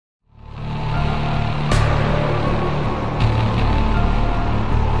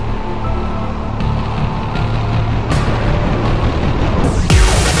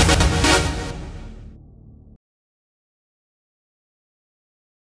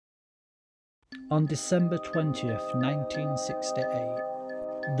On December 20th, 1968,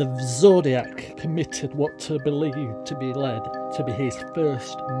 the Zodiac committed what to believe to be led to be his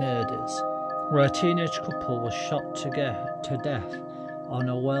first murders, where a teenage couple was shot to death on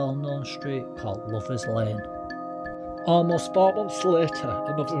a well-known street called Lover's Lane. Almost 4 months later,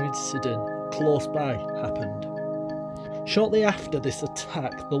 another incident close by happened. Shortly after this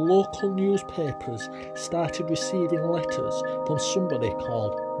attack, the local newspapers started receiving letters from somebody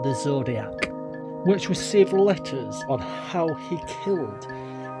called the Zodiac, which received letters on how he killed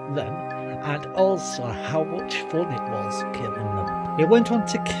them and also how much fun it was killing them. He went on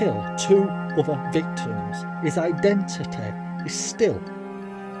to kill 2 other victims. His identity is still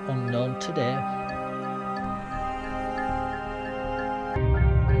unknown today.